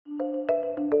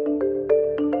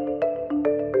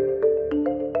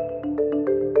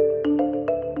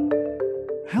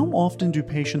often do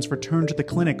patients return to the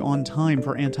clinic on time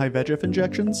for anti-VEGF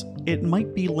injections? It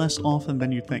might be less often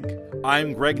than you think.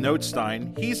 I'm Greg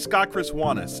Notestein, he's Scott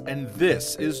Chriswanis, and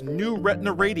this is New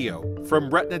Retina Radio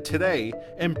from Retina Today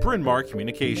and Bryn Mawr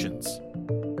Communications.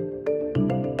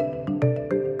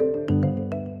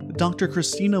 Dr.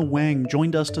 Christina Weng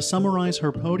joined us to summarize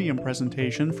her podium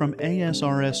presentation from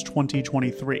ASRS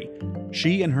 2023.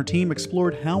 She and her team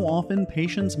explored how often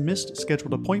patients missed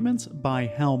scheduled appointments,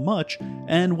 by how much,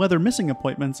 and whether missing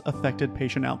appointments affected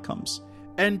patient outcomes.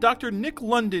 And Dr. Nick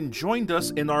London joined us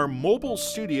in our mobile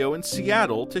studio in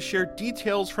Seattle to share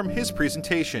details from his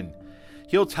presentation.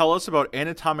 He'll tell us about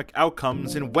anatomic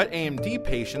outcomes in wet AMD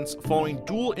patients following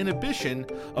dual inhibition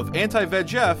of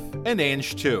anti-VEGF and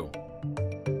Ang2.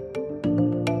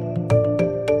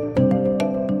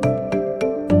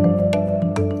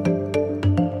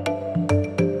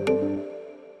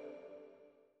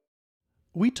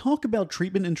 We talk about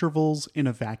treatment intervals in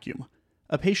a vacuum.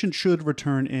 A patient should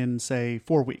return in, say,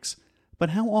 4 weeks.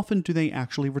 But how often do they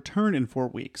actually return in 4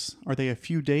 weeks? Are they a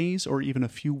few days or even a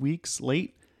few weeks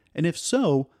late? And if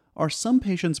so, are some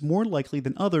patients more likely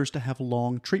than others to have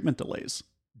long treatment delays?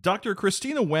 Dr.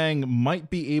 Christina Weng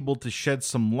might be able to shed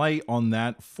some light on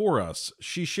that for us.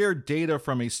 She shared data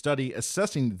from a study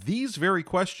assessing these very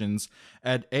questions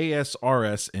at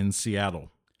ASRS in Seattle.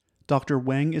 Dr.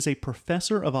 Weng is a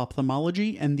professor of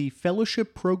ophthalmology and the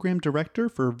Fellowship Program Director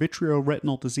for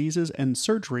Vitreoretinal Diseases and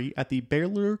Surgery at the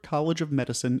Baylor College of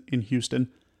Medicine in Houston.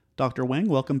 Dr. Weng,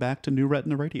 welcome back to New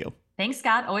Retina Radio. Thanks,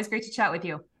 Scott. Always great to chat with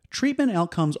you. Treatment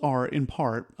outcomes are, in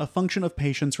part, a function of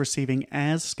patients receiving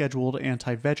as-scheduled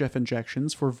anti-VEGF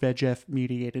injections for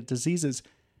VEGF-mediated diseases.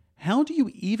 How do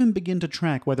you even begin to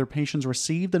track whether patients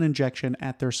received an injection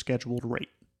at their scheduled rate?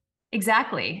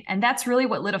 Exactly. And that's really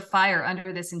what lit a fire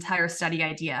under this entire study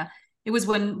idea. It was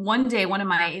when one day one of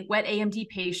my wet AMD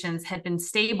patients had been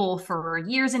stable for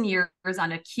years and years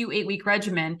on a Q8-week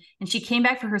regimen, and she came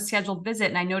back for her scheduled visit,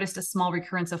 and I noticed a small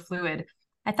recurrence of fluid.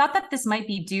 I thought that this might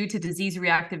be due to disease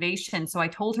reactivation, so I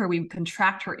told her we would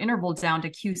contract her interval down to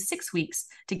Q6 weeks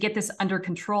to get this under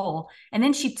control. And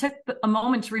then she took a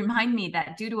moment to remind me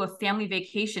that due to a family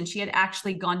vacation, she had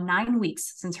actually gone 9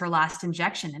 weeks since her last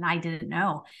injection, and I didn't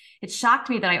know. It shocked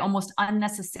me that I almost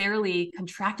unnecessarily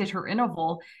contracted her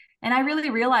interval, and I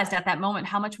really realized at that moment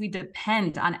how much we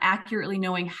depend on accurately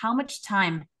knowing how much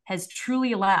time has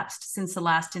truly elapsed since the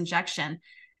last injection.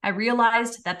 I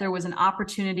realized that there was an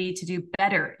opportunity to do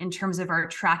better in terms of our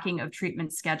tracking of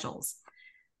treatment schedules.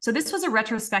 So this was a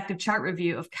retrospective chart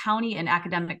review of county and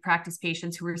academic practice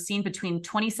patients who were seen between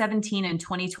 2017 and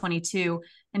 2022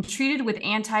 and treated with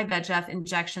anti-VEGF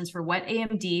injections for wet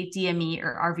AMD, DME,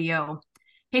 or RVO.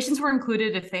 Patients were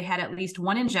included if they had at least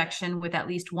one injection with at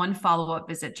least one follow-up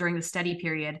visit during the study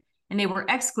period, and they were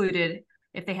excluded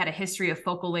if they had a history of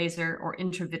focal laser or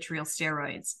intravitreal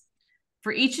steroids.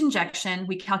 For each injection,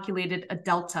 we calculated a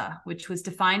delta, which was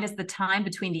defined as the time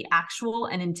between the actual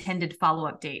and intended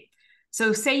follow-up date.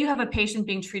 So say you have a patient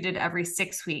being treated every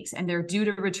 6 weeks and they're due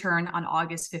to return on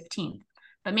August 15th,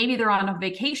 but maybe they're on a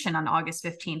vacation on August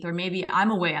 15th, or maybe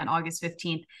I'm away on August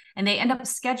 15th, and they end up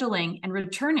scheduling and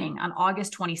returning on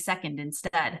August 22nd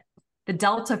instead. The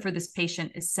delta for this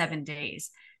patient is 7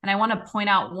 days. And I want to point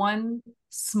out one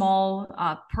small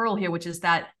pearl here, which is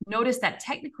that notice that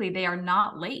technically they are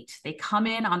not late. They come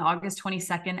in on August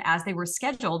 22nd as they were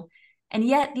scheduled. And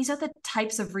yet these are the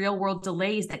types of real world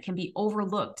delays that can be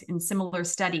overlooked in similar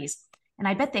studies. And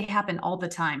I bet they happen all the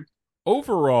time.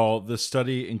 Overall, the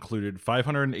study included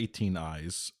 518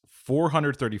 eyes,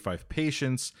 435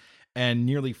 patients, and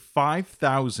nearly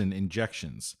 5,000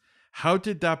 injections. How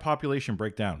did that population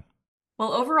break down?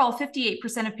 Well, overall,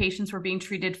 58% of patients were being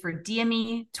treated for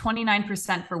DME,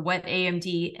 29% for wet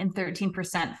AMD, and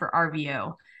 13% for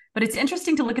RVO. But it's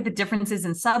interesting to look at the differences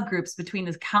in subgroups between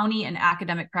the county and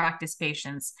academic practice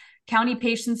patients. County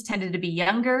patients tended to be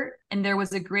younger, and there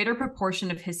was a greater proportion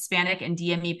of Hispanic and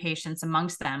DME patients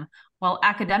amongst them, while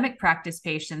academic practice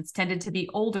patients tended to be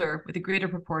older with a greater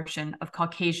proportion of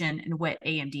Caucasian and wet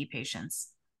AMD patients.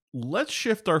 Let's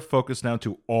shift our focus now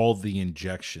to all the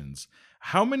injections.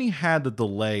 How many had the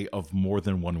delay of more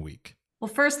than 1 week? Well,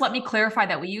 first, let me clarify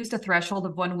that we used a threshold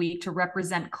of 1 week to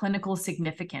represent clinical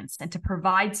significance and to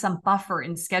provide some buffer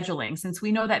in scheduling, since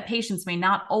we know that patients may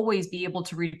not always be able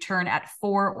to return at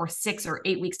 4 or 6 or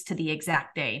 8 weeks to the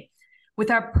exact day. With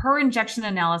our per injection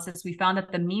analysis, we found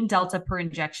that the mean delta per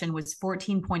injection was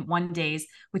 14.1 days,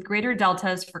 with greater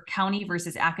deltas for county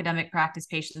versus academic practice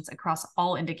patients across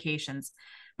all indications.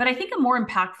 But I think a more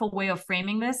impactful way of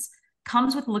framing this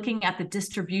comes with looking at the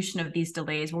distribution of these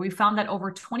delays, where we found that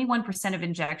over 21% of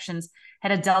injections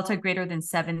had a delta greater than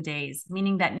 7 days,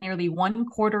 meaning that nearly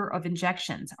 1/4 of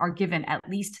injections are given at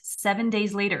least 7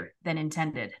 days later than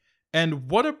intended. And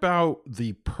what about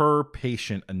the per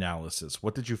patient analysis?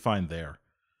 What did you find there?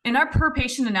 In our per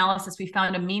patient analysis, we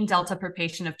found a mean delta per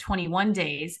patient of 21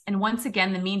 days. And once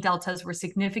again, the mean deltas were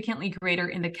significantly greater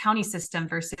in the county system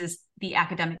versus the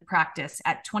academic practice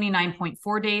at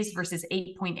 29.4 days versus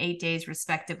 8.8 days,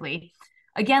 respectively.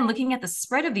 Again, looking at the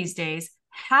spread of these days,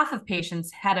 half of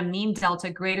patients had a mean delta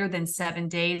greater than 7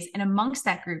 days. And amongst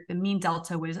that group, the mean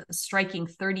delta was a striking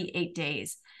 38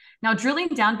 days. Now, drilling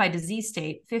down by disease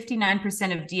state,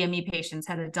 59% of DME patients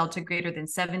had a delta greater than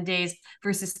 7 days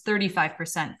versus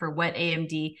 35% for wet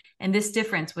AMD, and this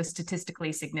difference was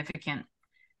statistically significant.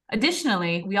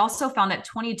 Additionally, we also found that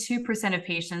 22% of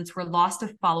patients were lost to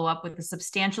follow-up, with a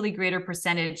substantially greater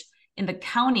percentage in the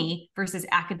county versus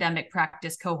academic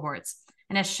practice cohorts.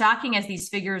 And as shocking as these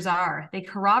figures are, they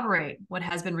corroborate what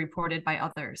has been reported by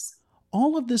others.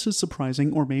 All of this is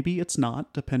surprising, or maybe it's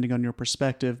not, depending on your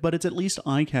perspective, but it's at least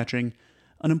eye-catching.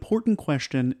 An important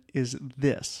question is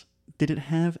this: did it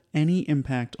have any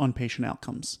impact on patient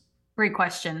outcomes? Great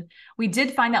question. We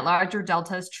did find that larger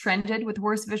deltas trended with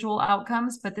worse visual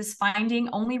outcomes, but this finding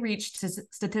only reached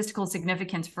statistical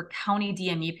significance for county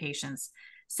DME patients.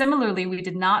 Similarly, we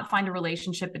did not find a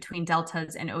relationship between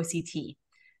deltas and OCT.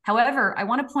 However, I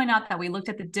want to point out that we looked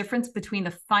at the difference between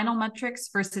the final metrics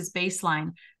versus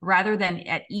baseline rather than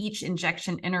at each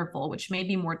injection interval, which may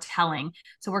be more telling.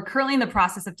 So we're currently in the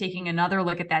process of taking another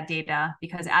look at that data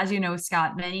because, as you know,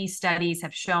 Scott, many studies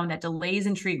have shown that delays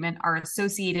in treatment are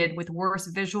associated with worse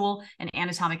visual and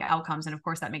anatomic outcomes. And of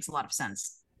course, that makes a lot of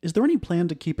sense. Is there any plan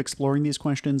to keep exploring these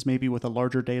questions, maybe with a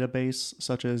larger database,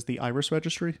 such as the IRIS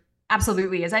registry?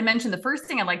 Absolutely. As I mentioned, the first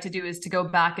thing I'd like to do is to go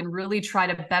back and really try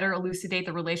to better elucidate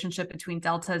the relationship between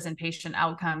deltas and patient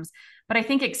outcomes. But I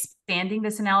think expanding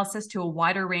this analysis to a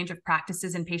wider range of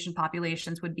practices and patient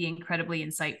populations would be incredibly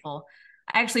insightful.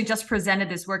 I actually just presented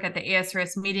this work at the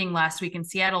ASRS meeting last week in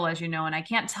Seattle, as you know, and I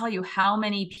can't tell you how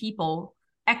many people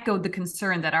echoed the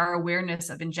concern that our awareness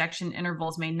of injection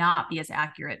intervals may not be as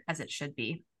accurate as it should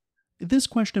be. This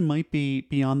question might be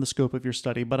beyond the scope of your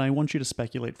study, but I want you to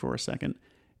speculate for a second.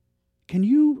 Can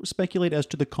you speculate as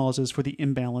to the causes for the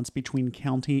imbalance between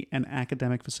county and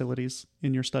academic facilities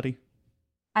in your study?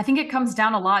 I think it comes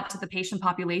down a lot to the patient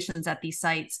populations at these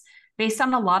sites. Based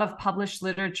on a lot of published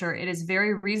literature, it is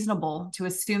very reasonable to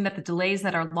assume that the delays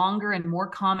that are longer and more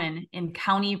common in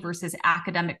county versus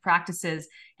academic practices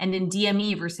and in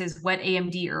DME versus wet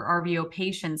AMD or RVO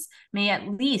patients may at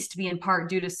least be in part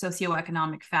due to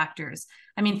socioeconomic factors.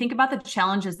 I mean, think about the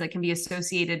challenges that can be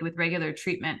associated with regular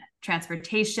treatment: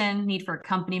 transportation, need for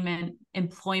accompaniment,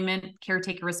 employment,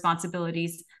 caretaker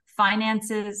responsibilities,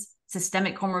 finances,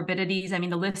 systemic comorbidities. I mean,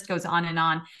 the list goes on.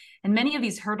 And many of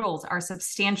these hurdles are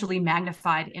substantially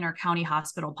magnified in our county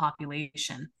hospital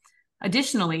population.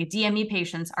 Additionally, DME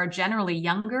patients are generally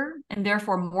younger and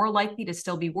therefore more likely to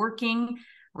still be working,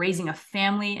 raising a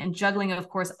family, and juggling, of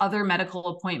course, other medical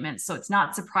appointments. So it's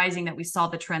not surprising that we saw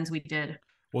the trends we did.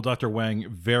 Well, Dr. Weng,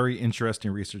 very interesting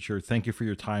research here. Thank you for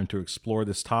your time to explore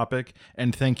this topic.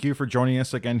 And thank you for joining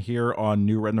us again here on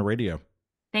New Retina Radio.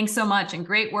 Thanks so much, and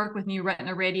great work with New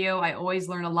Retina Radio. I always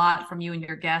learn a lot from you and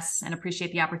your guests and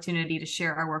appreciate the opportunity to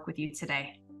share our work with you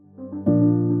today.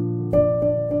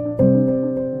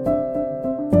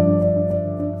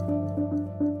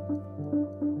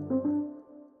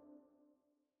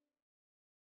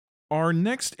 Our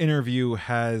next interview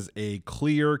has a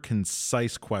clear,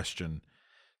 concise question.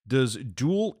 Does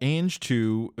dual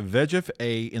Ang2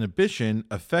 VEGF-A inhibition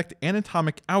affect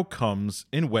anatomic outcomes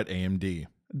in wet AMD?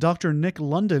 Dr. Nik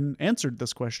London answered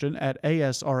this question at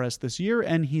ASRS this year,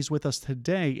 and he's with us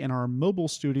today in our mobile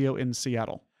studio in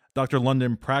Seattle. Dr.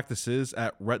 London practices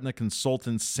at Retina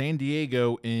Consultants San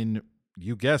Diego in,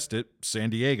 you guessed it, San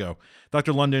Diego.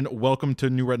 Dr. London, welcome to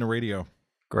New Retina Radio.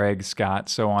 Greg, Scott,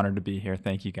 so honored to be here.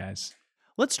 Thank you, guys.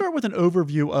 Let's start with an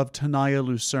overview of TENAYA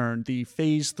Lucerne, the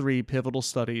Phase 3 pivotal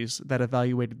studies that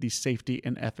evaluated the safety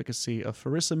and efficacy of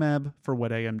faricimab for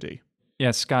wet AMD.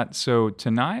 Yes, Scott. So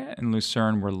TENAYA and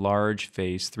Lucerne were large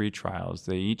Phase 3 trials.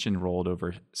 They each enrolled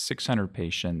over 600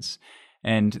 patients,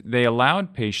 and they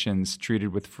allowed patients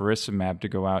treated with faricimab to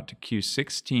go out to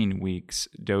Q16 weeks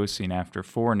dosing after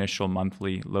 4 initial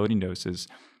monthly loading doses,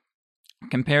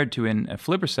 compared to an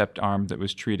aflibercept arm that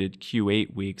was treated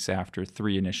Q8 weeks after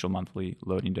 3 initial monthly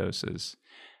loading doses.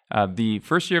 The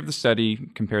first year of the study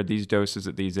compared these doses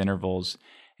at these intervals,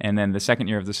 and then the second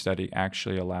year of the study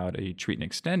actually allowed a treat and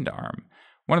extend arm.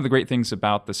 One of the great things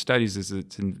about the studies is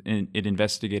it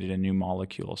investigated a new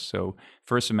molecule. So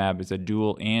faricimab is a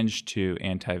dual Ang-2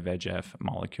 anti-VEGF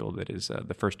molecule that is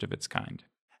the first of its kind.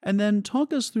 And then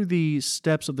talk us through the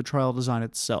steps of the trial design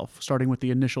itself, starting with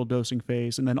the initial dosing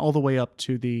phase and then all the way up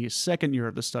to the second year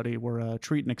of the study where a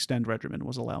treat and extend regimen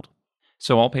was allowed.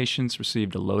 So all patients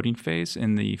received a loading phase.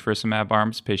 In the faricimab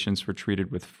arms, patients were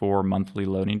treated with 4 monthly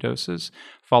loading doses,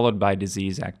 followed by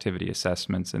disease activity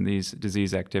assessments. And these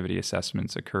disease activity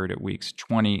assessments occurred at weeks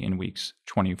 20 and weeks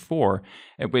 24,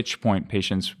 at which point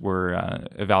patients were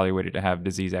evaluated to have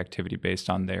disease activity based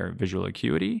on their visual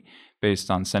acuity,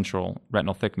 based on central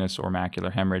retinal thickness or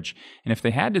macular hemorrhage. And if they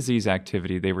had disease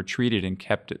activity, they were treated and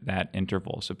kept at that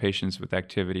interval. So patients with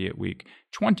activity at week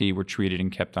 20 were treated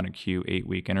and kept on a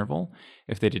Q8-week interval.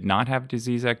 If they did not have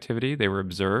disease activity, they were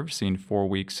observed, seen 4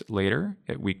 weeks later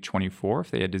at week 24.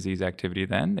 If they had disease activity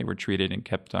then, they were treated and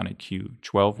kept on a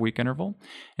Q12-week interval.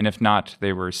 And if not,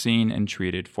 they were seen and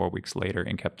treated 4 weeks later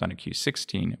and kept on a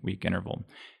Q16-week interval.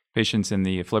 Patients in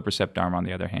the aflibercept arm, on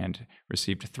the other hand,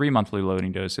 received 3 monthly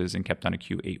loading doses and kept on a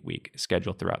Q8-week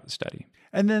schedule throughout the study.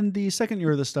 And then the second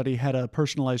year of the study had a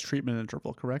personalized treatment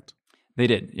interval, correct? They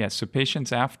did, yes. So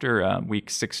patients after week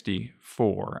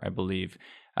 64, I believe,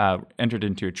 entered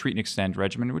into a treat and extend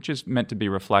regimen, which is meant to be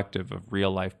reflective of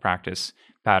real-life practice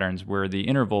patterns where the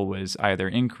interval was either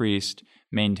increased,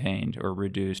 maintained, or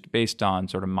reduced based on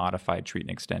sort of modified treat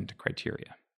and extend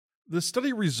criteria. The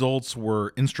study results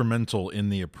were instrumental in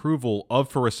the approval of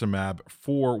faricimab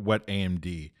for wet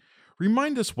AMD.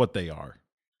 Remind us what they are.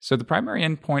 So the primary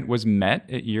endpoint was met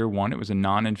at year 1. It was a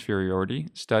non-inferiority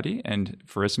study, and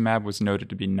faricimab was noted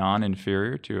to be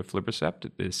non-inferior to aflibercept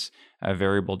at this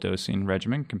variable dosing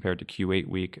regimen compared to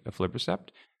Q8-week aflibercept.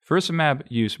 Faricimab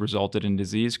use resulted in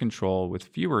disease control with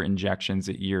fewer injections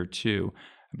at year 2,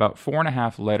 about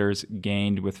 4.5 letters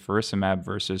gained with faricimab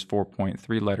versus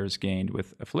 4.3 letters gained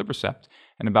with aflibercept,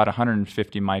 and about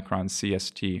 150 micron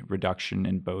CST reduction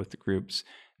in both groups.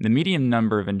 The median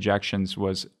number of injections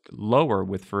was lower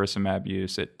with faricimab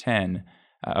use at 10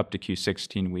 up to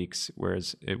Q16 weeks,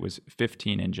 whereas it was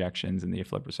 15 injections in the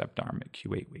aflibercept arm at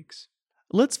Q8 weeks.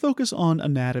 Let's focus on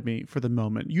anatomy for the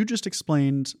moment. You just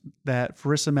explained that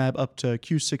faricimab up to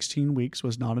Q16 weeks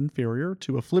was not inferior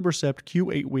to aflibercept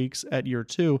Q8 weeks at year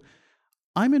 2.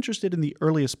 I'm interested in the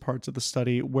earliest parts of the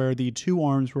study where the two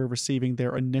arms were receiving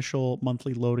their initial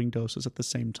monthly loading doses at the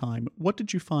same time. What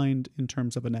did you find in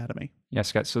terms of anatomy? Yes,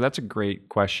 Scott. So that's a great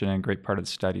question and great part of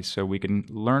the study. So we can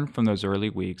learn from those early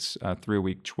weeks through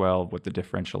week 12 what the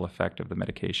differential effect of the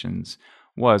medications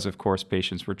was. Of course,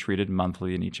 patients were treated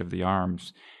monthly in each of the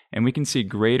arms. And we can see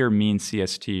greater mean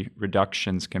CST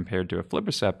reductions compared to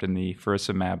aflibercept in the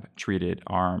faricimab-treated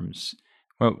arms.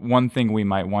 Well, one thing we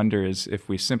might wonder is if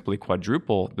we simply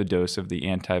quadruple the dose of the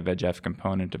anti-VEGF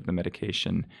component of the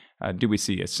medication, do we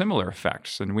see a similar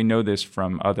effect? And we know this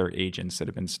from other agents that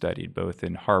have been studied, both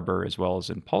in Harbor as well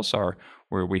as in Pulsar,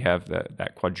 where we have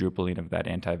that quadrupling of that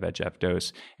anti-VEGF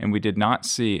dose. And we did not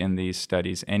see in these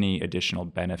studies any additional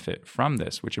benefit from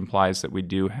this, which implies that we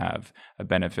do have a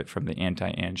benefit from the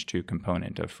anti-Ang-2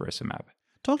 component of faricimab.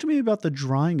 Talk to me about the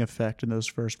drying effect in those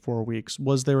first 4 weeks.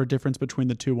 Was there a difference between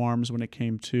the two arms when it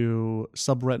came to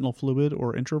subretinal fluid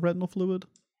or intraretinal fluid?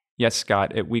 Yes,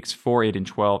 Scott. At weeks 4, 8, and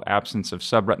 12, absence of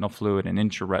subretinal fluid and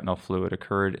intraretinal fluid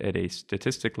occurred at a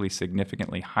statistically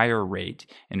significantly higher rate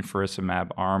in faricimab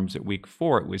arms. At week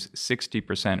 4, it was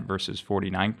 60% versus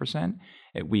 49%.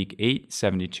 At week 8,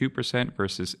 72%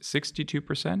 versus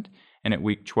 62%. And at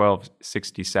week 12,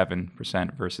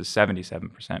 67% versus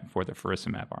 77% for the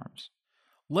faricimab arms.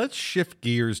 Let's shift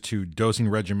gears to dosing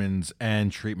regimens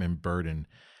and treatment burden.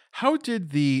 How did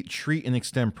the treat and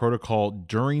extend protocol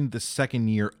during the second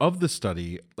year of the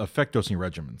study affect dosing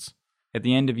regimens? At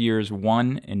the end of years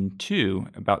 1 and 2,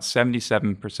 about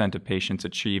 77% of patients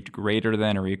achieved greater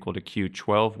than or equal to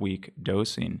Q12-week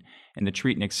dosing. In the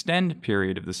treat and extend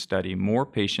period of the study, more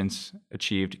patients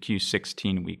achieved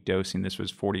Q16-week dosing. This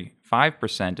was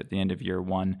 45% at the end of year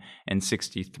 1 and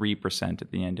 63%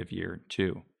 at the end of year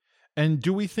 2. And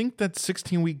do we think that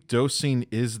 16-week dosing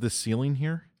is the ceiling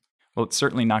here? Well, it's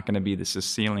certainly not going to be the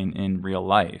ceiling in real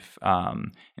life.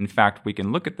 In fact, we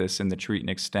can look at this in the treat and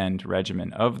extend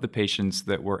regimen. Of the patients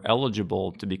that were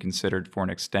eligible to be considered for an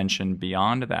extension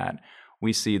beyond that,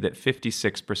 we see that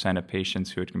 56% of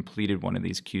patients who had completed one of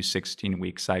these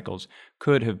Q16-week cycles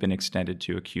could have been extended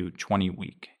to a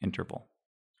Q20-week interval.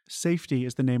 Safety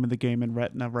is the name of the game in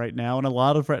retina right now, and a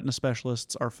lot of retina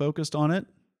specialists are focused on it.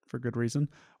 for good reason.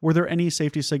 Were there any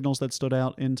safety signals that stood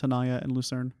out in Tenaya and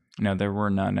Lucerne? No, there were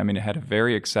none. I mean, it had a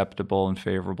very acceptable and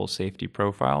favorable safety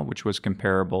profile, which was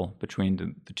comparable between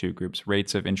the two groups.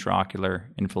 Rates of intraocular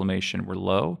inflammation were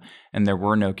low, and there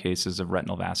were no cases of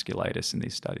retinal vasculitis in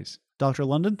these studies. Dr.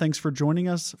 London, thanks for joining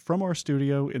us from our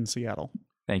studio in Seattle.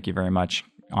 Thank you very much.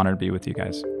 Honored to be with you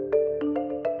guys.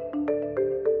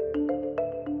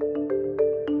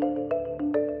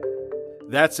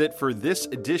 That's it for this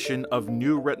edition of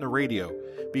New Retina Radio.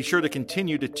 Be sure to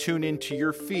continue to tune into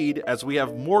your feed as we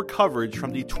have more coverage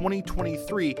from the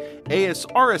 2023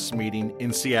 ASRS meeting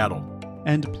in Seattle.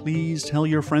 And please tell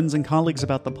your friends and colleagues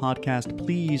about the podcast.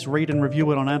 Please rate and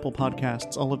review it on Apple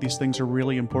Podcasts. All of these things are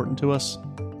really important to us.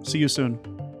 See you soon.